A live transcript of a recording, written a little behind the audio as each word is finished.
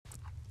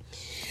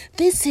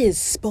This is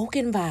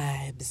Spoken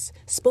Vibes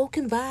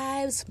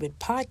with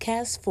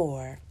Podcast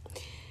 4.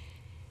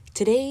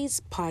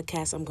 Today's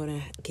podcast, I'm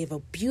going to give a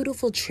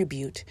beautiful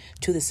tribute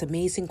to this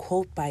amazing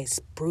quote by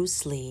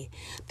Bruce Lee,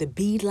 the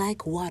 "Be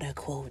like water"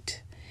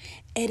 quote.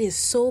 It is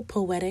so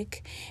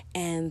poetic,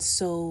 and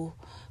so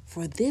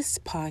for this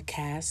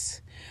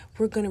podcast,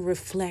 we're going to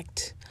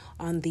reflect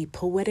on the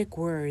poetic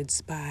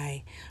words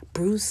by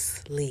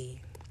Bruce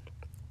Lee.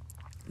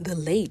 The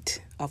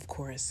late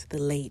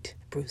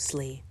Bruce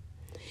Lee.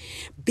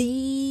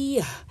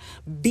 Be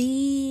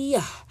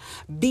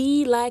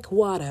like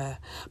water,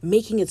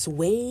 making its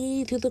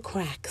way through the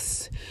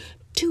cracks.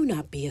 Do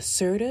not be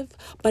assertive,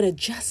 but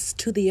adjust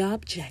to the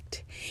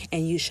object,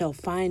 and you shall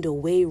find a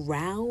way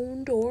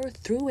round or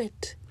through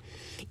it.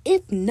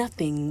 If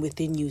nothing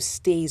within you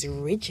stays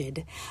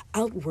rigid,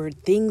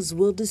 outward things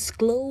will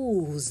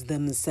disclose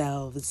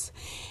themselves.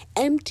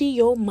 Empty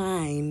your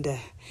mind.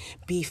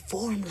 Be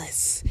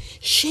formless,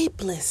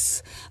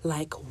 shapeless,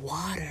 like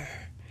water.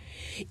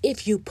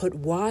 If you put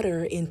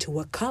water into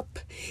a cup,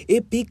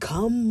 it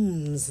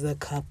becomes the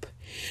cup.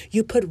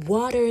 You put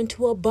water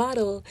into a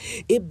bottle,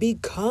 it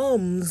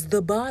becomes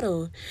the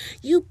bottle.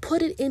 You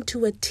put it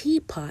into a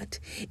teapot,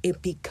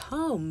 it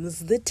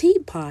becomes the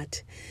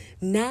teapot.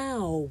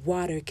 Now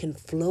water can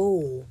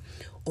flow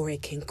or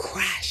it can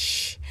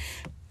crash.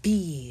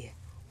 Be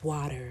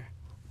water,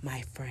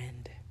 my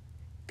friend.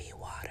 Be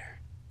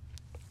water.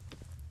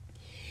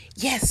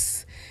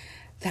 Yes,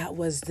 that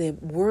was the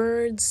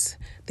words,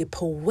 the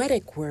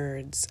poetic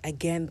words by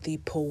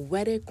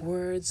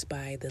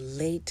the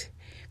late,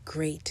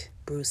 great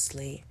Bruce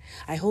Lee.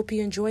 I hope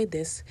you enjoyed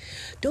this.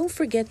 Don't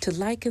forget to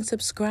like and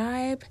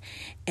subscribe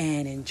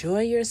and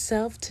enjoy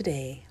yourself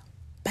today.